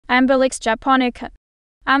Ambulyx japonica.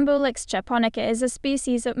 Ambulyx japonica is a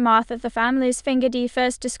species of moth of the family Sphingidae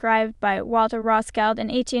first described by Walter Rothschild in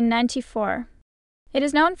 1894. It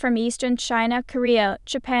is known from eastern China, Korea,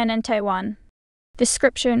 Japan, and Taiwan.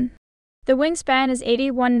 Description: the wingspan is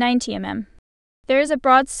 81-90 mm. There is a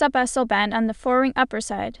broad subaxial band on the forewing upper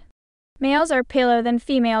side. Males are paler than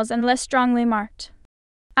females and less strongly marked.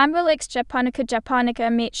 Ambulyx japonica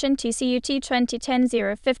Machin TCUT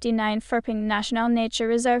 2010-059 Furping National Nature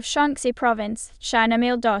Reserve Shaanxi Province, China.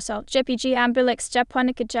 Male dorsal JPG Ambulyx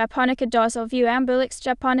japonica dorsal view Ambulyx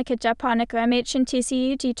japonica Machin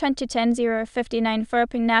TCUT 2010-059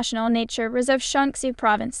 Furping National Nature Reserve Shaanxi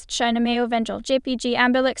Province, China. Male ventral JPG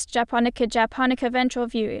Ambulyx japonica ventral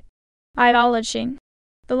view. Etiology: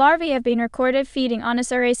 the larvae have been recorded feeding on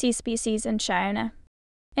Aceraceae species in China.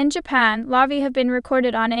 In Japan, larvae have been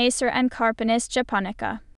recorded on Acer and Carpinus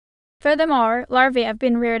japonica. Furthermore, larvae have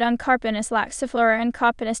been reared on Carpinus laxiflora and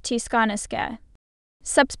Carpinus tiscanisca.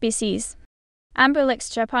 Subspecies: Ambulyx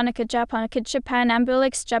japonica Japan.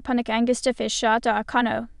 Ambulyx japonica angustifish Shota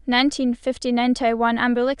Akano, 1959 Taiwan.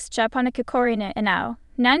 Ambulyx japonica Corina Inao,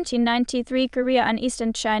 1993 Korea and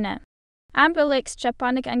Eastern China. Ambulyx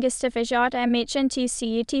japonica angustifish Machin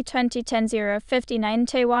TCUT 2010-059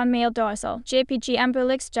 Taiwan. Male dorsal JPG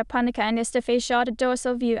Ambulyx japonica angustifish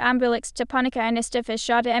dorsal view Ambulyx japonica angustifish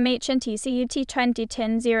Machin TCUT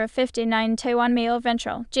 2010-059 Taiwan. Male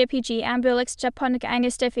ventral JPG Ambulyx japonica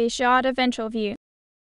angustifish ventral view.